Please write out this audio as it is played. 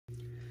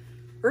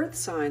Earth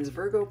signs,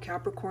 Virgo,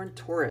 Capricorn,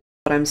 Taurus.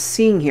 What I'm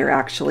seeing here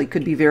actually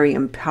could be very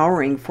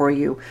empowering for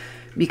you,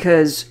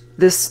 because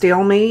this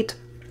stalemate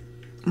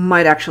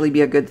might actually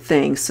be a good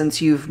thing,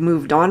 since you've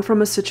moved on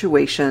from a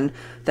situation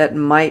that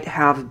might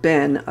have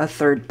been a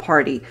third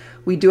party.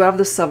 We do have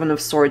the Seven of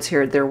Swords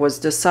here. There was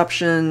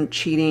deception,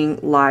 cheating,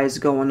 lies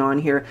going on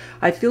here.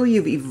 I feel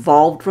you've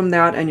evolved from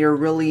that and you're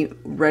really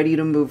ready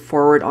to move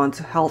forward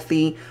onto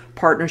healthy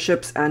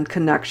partnerships and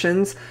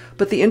connections.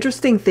 But the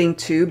interesting thing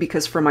too,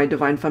 because for my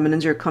Divine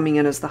Feminines, you're coming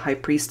in as the High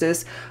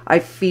Priestess, I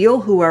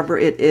feel whoever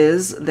it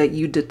is that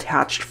you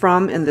detached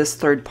from in this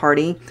third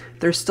party,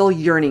 they're still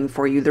yearning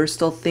for you. They're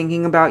still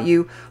thinking about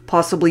you,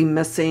 possibly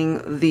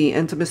missing the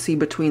intimacy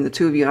between the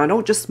two of you. And I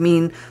don't just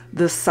mean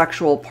the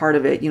sexual part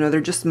of it. You know,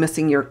 they're just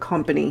missing your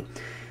company.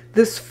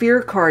 This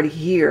Fear card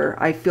here,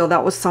 I feel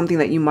that was something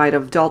that you might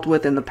have dealt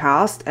with in the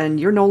past, and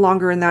you're no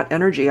longer in that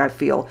energy, I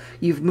feel.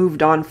 You've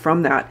moved on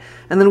from that.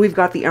 And then we've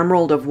got the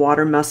Emerald of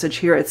Water message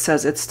here. It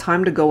says it's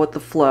time to go with the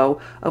flow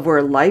of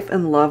where life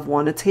and love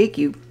want to take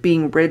you.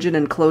 Being rigid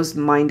and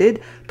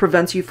closed-minded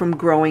prevents you from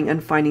growing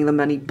and finding the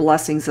many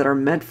blessings that are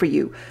meant for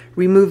you.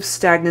 Remove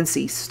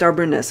stagnancy,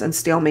 stubbornness, and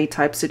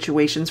stalemate-type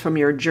situations from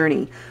your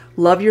journey.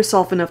 Love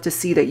yourself enough to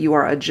see that you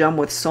are a gem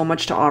with so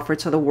much to offer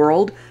to the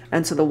world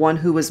and to the one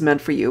who was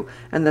meant for you.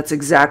 And that's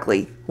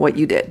exactly what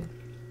you did.